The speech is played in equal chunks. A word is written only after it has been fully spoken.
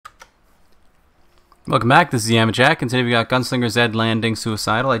Welcome back, this is Yama, and today we got Gunslinger Zed landing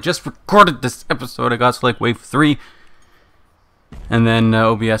suicidal. I just recorded this episode, I got to like wave 3. And then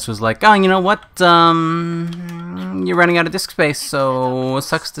OBS was like, oh, you know what, you're running out of disk space, so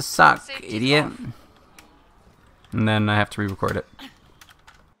sucks to suck, idiot. And then I have to re-record it.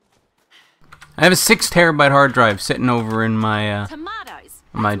 I have a 6 terabyte hard drive sitting over in my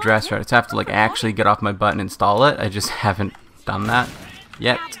my dresser. I just have to like actually get off my butt and install it. I just haven't done that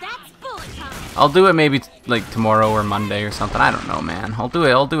yet. I'll do it maybe like tomorrow or Monday or something. I don't know, man. I'll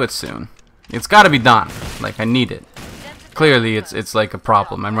do it soon. It's got to be done. Like, I need it. Clearly it's like a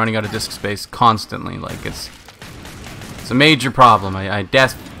problem. I'm running out of disk space constantly. Like, it's a major problem. I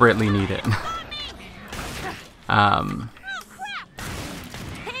desperately need it.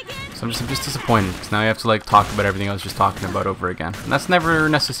 So I'm just disappointed because now I have to like talk about everything I was just talking about over again. And that's never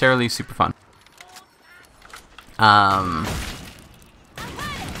necessarily super fun.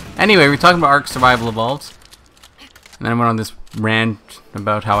 Anyway, we're talking about Ark Survival Evolved. And then I went on this rant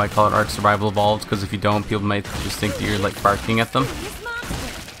about how I call it Ark Survival Evolved, because if you don't, people might just think that you're like barking at them.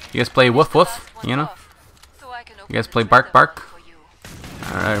 You guys play woof woof, you know? You guys play bark bark?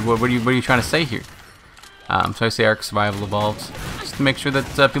 Alright, what are you trying to say here? So I say Ark Survival Evolved, just to make sure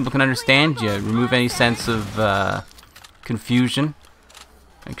that people can understand you, remove any sense of confusion,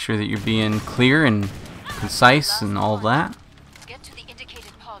 make sure that you're being clear and concise and all of that.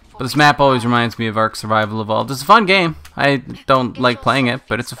 But this map always reminds me of Ark Survival Evolved. It's a fun game. I don't like playing it,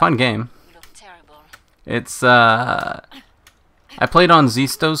 but it's a fun game. It's, I played on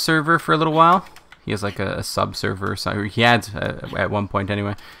Zisto's server for a little while. He has like a sub-server, so he had, at one point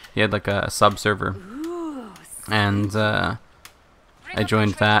anyway, he had like a sub-server. And, I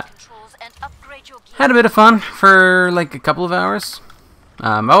joined that. Had a bit of fun for like a couple of hours.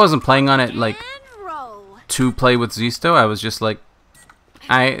 I wasn't playing on it like to play with Zisto. I was just like,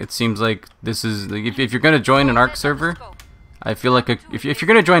 it seems like this is like, if you're gonna join an Ark server, I feel like if you're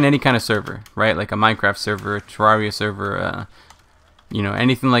gonna join any kind of server, right, like a Minecraft server, a Terraria server, you know,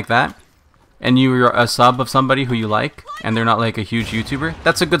 anything like that, and you're a sub of somebody who you like, and they're not like a huge YouTuber,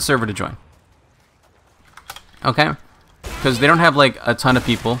 that's a good server to join. Okay, because they don't have like a ton of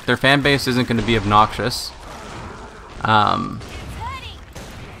people. Their fan base isn't going to be obnoxious.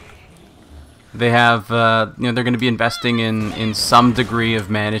 They have, you know, they're going to be investing in some degree of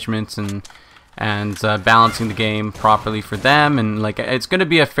management and balancing the game properly for them, and like it's going to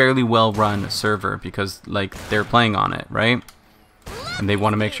be a fairly well-run server because like they're playing on it, right? And they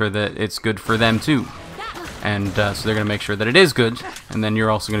want to make sure that it's good for them too, and so they're going to make sure that it is good, and then you're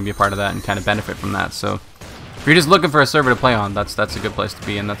also going to be a part of that and kind of benefit from that. So if you're just looking for a server to play on, that's a good place to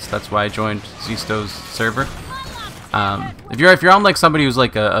be, and that's why I joined Zisto's server. If you're on like somebody who's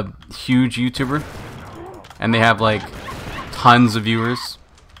like a huge YouTuber and they have like tons of viewers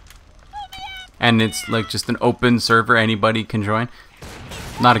and it's like just an open server anybody can join,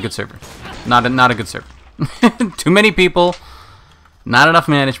 not a good server. Not a good server. Too many people, not enough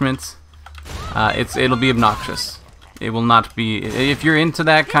management. It'll be obnoxious. It will not be, if you're into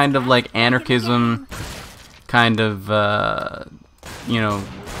that kind of like anarchism kind of you know,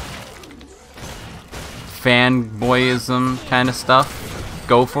 fanboyism kind of stuff,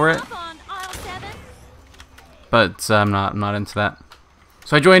 go for it. But I'm not into that.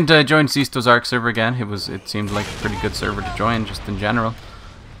 So I joined Zisto's Ark server again. It seemed like a pretty good server to join just in general.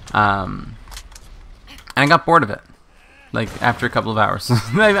 And I got bored of it. Like after a couple of hours.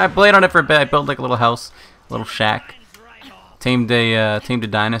 I played on it for a bit. I built like a little house, a little shack. Tamed a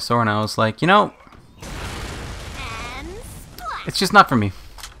dinosaur, and I was like, you know, it's just not for me.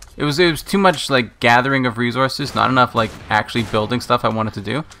 It was too much like gathering of resources, not enough like actually building stuff I wanted to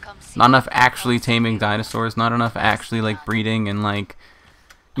do, not enough actually taming dinosaurs, not enough actually like breeding and like,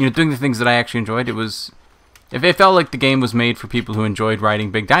 you know, doing the things that I actually enjoyed. It felt like the game was made for people who enjoyed riding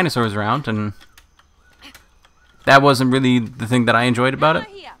big dinosaurs around, and that wasn't really the thing that I enjoyed about it.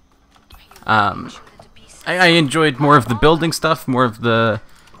 I enjoyed more of the building stuff, more of the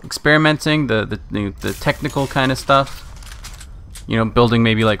experimenting, the technical kind of stuff. You know, building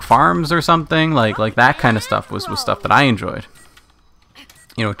maybe like farms or something, like that kind of stuff was stuff that I enjoyed.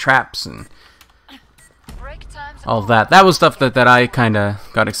 You know, traps and all of that. That was stuff that I kind of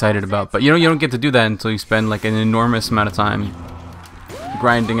got excited about. But you know, you don't get to do that until you spend like an enormous amount of time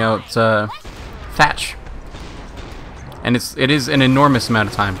grinding out thatch. And it is an enormous amount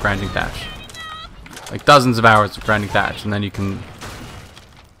of time grinding thatch. Like dozens of hours of grinding thatch, and then you can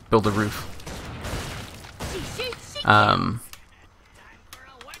build a roof.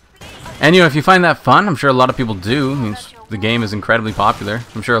 And you know, if you find that fun, I'm sure a lot of people do. I mean, the game is incredibly popular.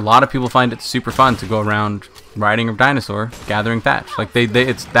 I'm sure a lot of people find it super fun to go around riding a dinosaur, gathering thatch. Like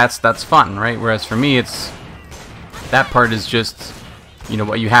that's fun, right? Whereas for me, that part is just, you know,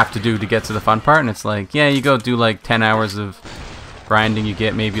 what you have to do to get to the fun part, and it's like, yeah, you go do like 10 hours of grinding, you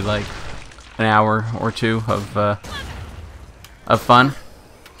get maybe like an hour or two of fun.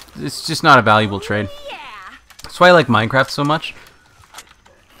 It's just not a valuable trade. That's why I like Minecraft so much,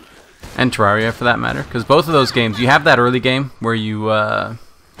 and Terraria for that matter, because both of those games, you have that early game where you have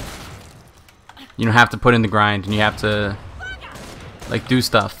to put in the grind and you have to like do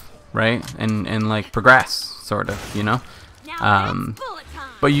stuff, right, and like progress, sort of, you know.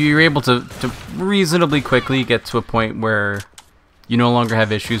 But you're able to reasonably quickly get to a point where you no longer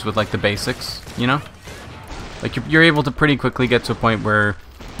have issues with like the basics, you know. Like you're able to pretty quickly get to a point where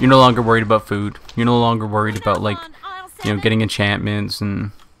you're no longer worried about food. You're no longer worried about like, you know, getting enchantments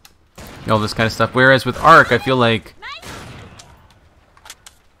and all this kind of stuff. Whereas with Ark, I feel like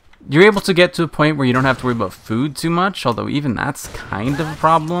you're able to get to a point where you don't have to worry about food too much, although even that's kind of a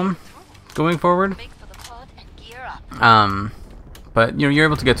problem going forward. But you know, you're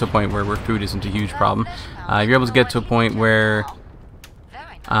able to get to a point where food isn't a huge problem. You're able to get to a point where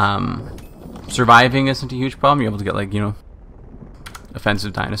surviving isn't a huge problem. You're able to get, like, you know,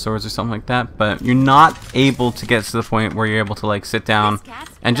 offensive dinosaurs or something like that. But you're not able to get to the point where you're able to like sit down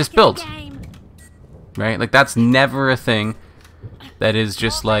and just build, right? Like that's never a thing that is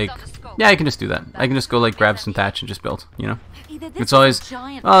just like, yeah, I can just do that. I can just go like grab some thatch and just build, you know. It's always,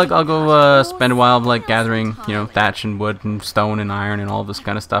 well, I'll go spend a while like gathering, you know, thatch and wood and stone and iron and all this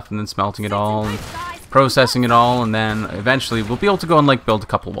kind of stuff, and then smelting it all and processing it all, and then eventually we'll be able to go and like build a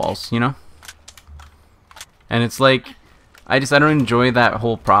couple walls, you know. And it's like, I don't enjoy that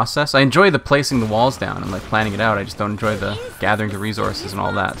whole process. I enjoy the placing the walls down and like planning it out. I just don't enjoy the gathering the resources and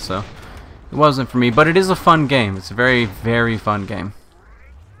all that. So it wasn't for me, but it is a fun game. It's a very, very fun game.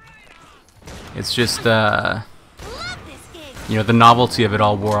 It's just, you know, the novelty of it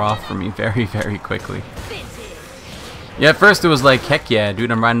all wore off for me very, very quickly. Yeah, at first it was like, heck yeah,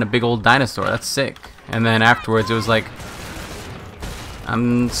 dude, I'm riding a big old dinosaur. That's sick. And then afterwards it was like,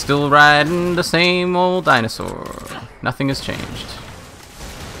 I'm still riding the same old dinosaur. Nothing has changed.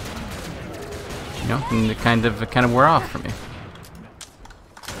 You know, and it kind of wore off for me.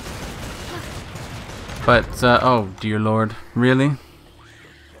 But oh dear lord, really?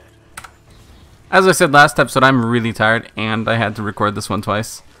 As I said last episode, I'm really tired, and I had to record this one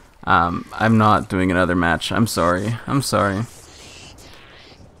twice. I'm not doing another match. I'm sorry. I'm sorry.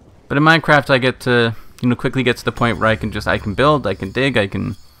 But in Minecraft, I get to, you know, quickly get to the point where I can build, I can dig, I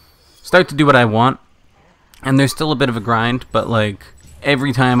can start to do what I want. And there's still a bit of a grind, but like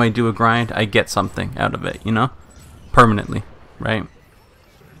every time I do a grind, I get something out of it, you know? Permanently, right?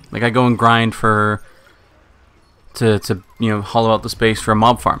 Like I go and grind for to you know, hollow out the space for a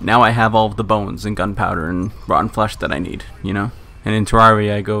mob farm. Now I have all of the bones and gunpowder and rotten flesh that I need, you know? And in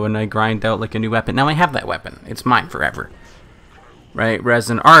Terraria, I go and I grind out like a new weapon. Now I have that weapon. It's mine forever. Right? Whereas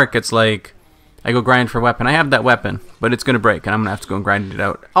in Ark, it's like I go grind for a weapon. I have that weapon, but it's going to break, and I'm going to have to go and grind it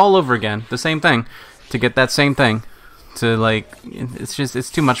out all over again. The same thing. To get that same thing. To, like, it's just, it's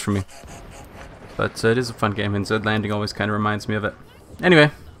too much for me. But it is a fun game, and Zed Landing always kind of reminds me of it.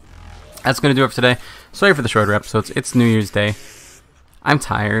 Anyway, that's going to do it for today. Sorry for the shorter episodes. It's New Year's Day. I'm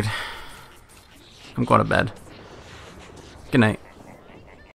tired. I'm going to bed. Good night.